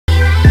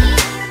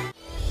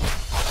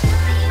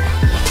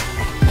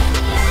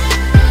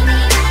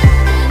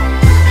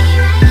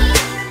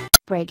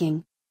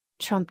breaking.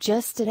 Trump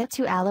just did it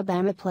to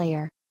Alabama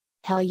player.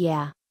 Hell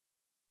yeah.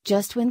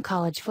 Just when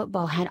college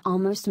football had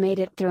almost made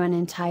it through an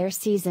entire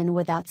season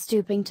without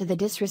stooping to the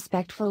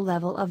disrespectful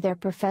level of their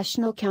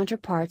professional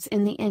counterparts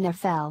in the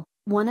NFL,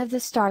 one of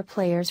the star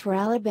players for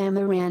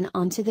Alabama ran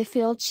onto the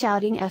field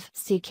shouting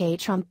FCK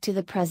Trump to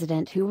the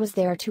president who was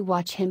there to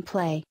watch him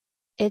play.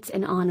 It's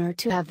an honor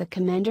to have the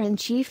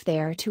commander-in-chief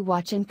there to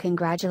watch and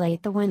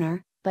congratulate the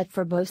winner, but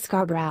for Bo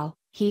Scarbrough,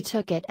 he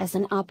took it as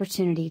an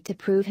opportunity to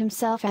prove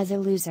himself as a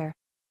loser.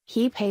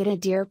 He paid a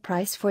dear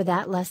price for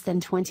that less than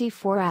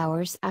 24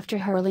 hours after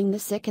hurling the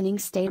sickening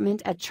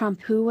statement at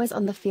Trump, who was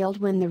on the field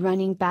when the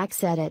running back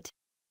said it.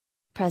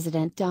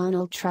 President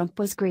Donald Trump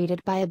was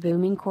greeted by a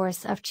booming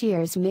chorus of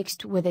cheers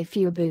mixed with a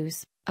few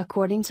boos,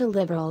 according to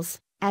liberals,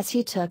 as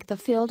he took the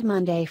field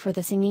Monday for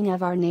the singing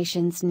of our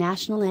nation's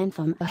national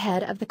anthem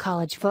ahead of the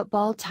college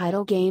football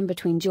title game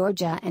between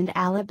Georgia and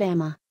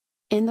Alabama.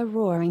 In the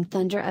roaring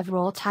thunder of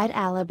Roll Tide,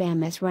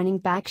 Alabama's running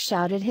back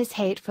shouted his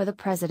hate for the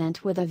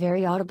president with a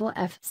very audible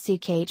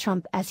FCK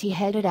Trump as he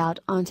headed out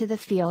onto the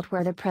field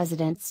where the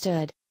president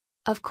stood.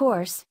 Of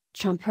course,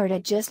 Trump heard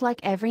it just like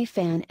every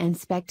fan and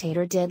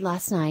spectator did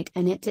last night,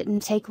 and it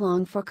didn't take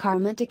long for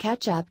karma to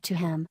catch up to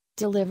him,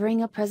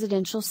 delivering a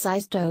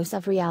presidential-sized dose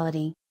of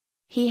reality.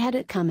 He had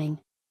it coming.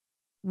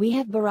 We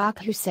have Barack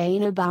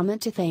Hussein Obama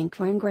to thank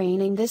for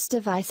ingraining this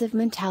divisive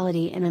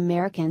mentality in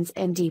Americans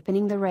and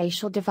deepening the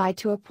racial divide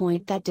to a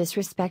point that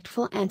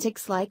disrespectful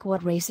antics like what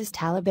racist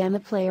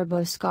Alabama player Bo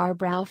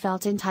Scarbrough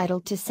felt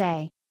entitled to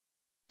say.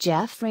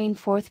 Jeff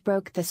Rainforth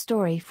broke the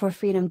story for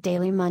Freedom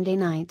Daily Monday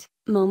night,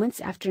 moments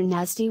after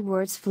nasty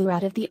words flew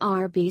out of the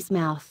RB's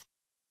mouth.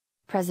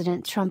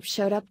 President Trump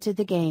showed up to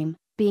the game,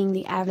 being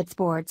the avid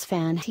sports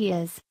fan he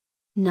is.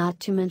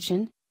 Not to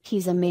mention,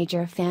 he's a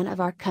major fan of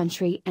our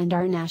country and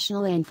our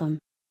national anthem.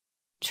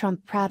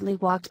 Trump proudly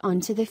walked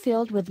onto the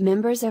field with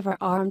members of our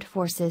armed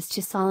forces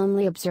to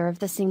solemnly observe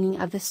the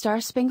singing of the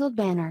Star-Spangled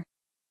Banner.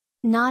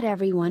 Not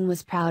everyone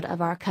was proud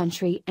of our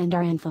country and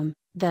our anthem,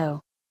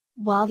 though.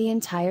 While the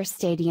entire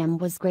stadium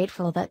was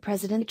grateful that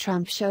President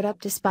Trump showed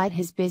up despite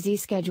his busy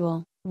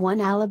schedule,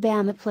 one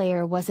Alabama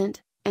player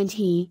wasn't, and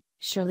he,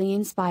 surely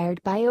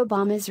inspired by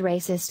Obama's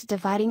racist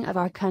dividing of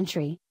our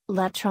country,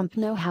 let Trump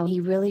know how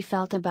he really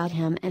felt about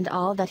him and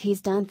all that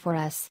he's done for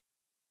us.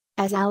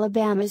 As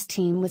Alabama's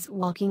team was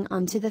walking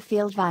onto the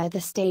field via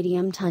the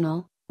stadium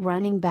tunnel,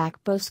 running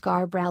back Bo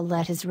Scarbrough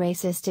let his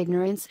racist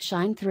ignorance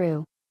shine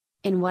through.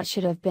 In what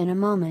should have been a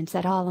moment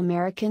that all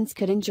Americans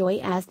could enjoy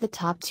as the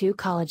top two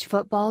college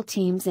football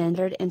teams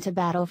entered into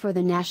battle for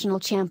the national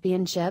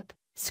championship,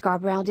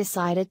 Scarbrough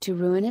decided to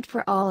ruin it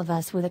for all of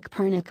us with a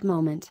Copernic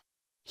moment.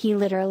 He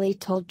literally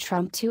told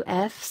Trump to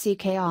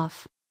FCK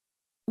off.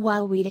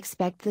 While we'd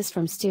expect this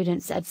from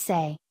students at,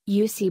 say,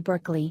 UC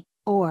Berkeley,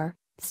 or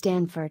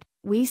Stanford,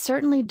 we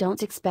certainly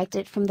don't expect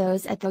it from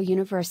those at the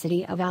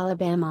University of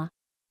Alabama.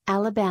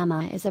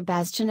 Alabama is a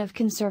bastion of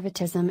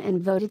conservatism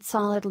and voted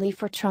solidly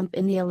for Trump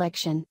in the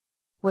election.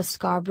 Was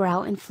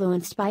Scarbrough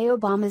influenced by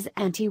Obama's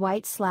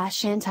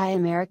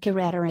anti-white/anti-America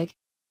rhetoric?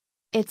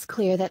 It's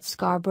clear that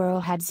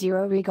Scarbrough had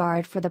zero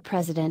regard for the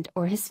president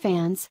or his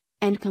fans,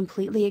 and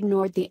completely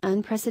ignored the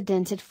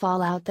unprecedented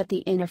fallout that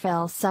the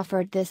NFL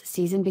suffered this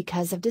season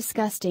because of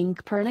disgusting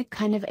Copernic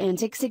kind of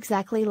antics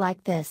exactly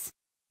like this.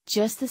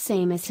 Just the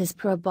same as his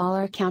pro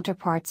bowler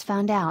counterparts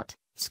found out,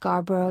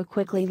 Scarbrough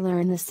quickly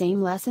learned the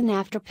same lesson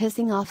after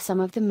pissing off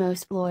some of the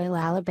most loyal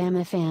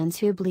Alabama fans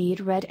who bleed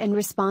red and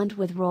respond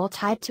with Roll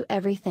Tide to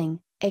everything,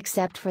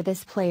 except for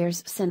this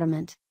player's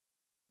sentiment.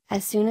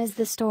 As soon as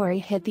the story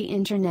hit the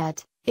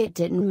internet, it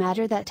didn't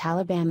matter that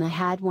Alabama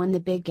had won the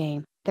big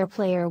game, their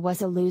player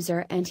was a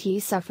loser and he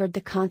suffered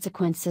the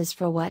consequences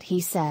for what he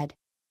said.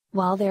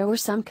 While there were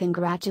some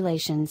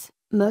congratulations,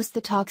 most the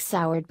talk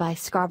soured by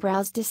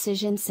Scarborough's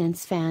decision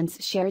since fans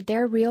shared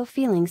their real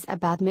feelings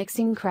about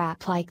mixing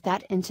crap like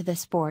that into the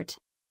sport.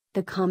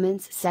 The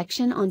comments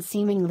section on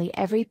seemingly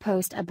every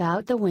post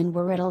about the win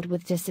were riddled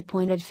with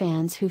disappointed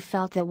fans who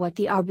felt that what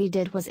the RB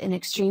did was in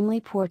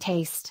extremely poor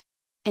taste.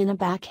 In a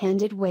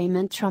backhanded way,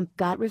 Trump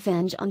got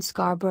revenge on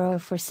Scarbrough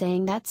for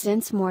saying that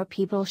since more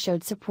people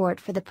showed support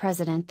for the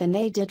president than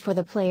they did for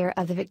the player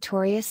of the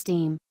victorious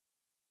team.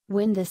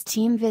 When this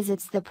team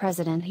visits the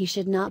president, he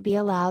should not be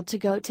allowed to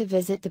go to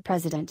visit the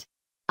president.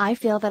 I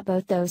feel that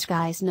both those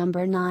guys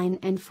number 9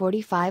 and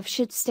 45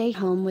 should stay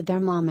home with their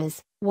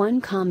mamas,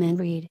 one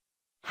comment read.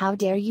 How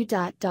dare you ...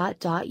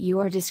 You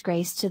are a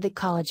disgrace to the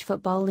college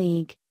football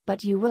league,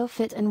 but you will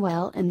fit in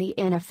well in the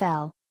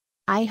NFL.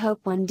 I hope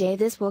one day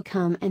this will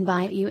come and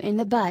bite you in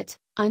the butt,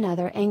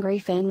 another angry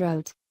fan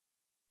wrote.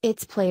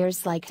 It's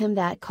players like him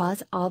that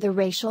cause all the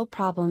racial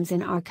problems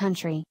in our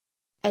country.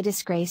 A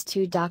disgrace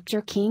to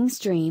Dr. King's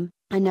dream,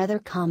 another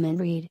comment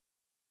read.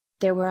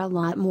 There were a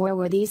lot more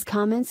where these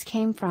comments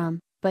came from,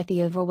 but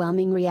the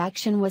overwhelming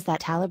reaction was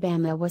that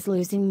Alabama was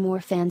losing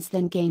more fans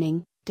than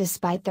gaining,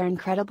 despite their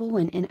incredible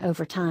win in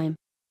overtime.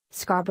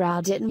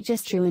 Scarbrough didn't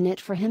just ruin it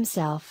for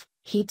himself,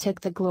 he took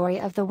the glory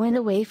of the win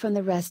away from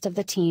the rest of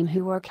the team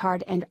who work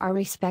hard and are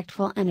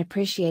respectful and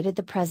appreciated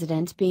the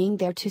president being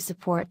there to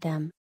support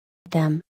them.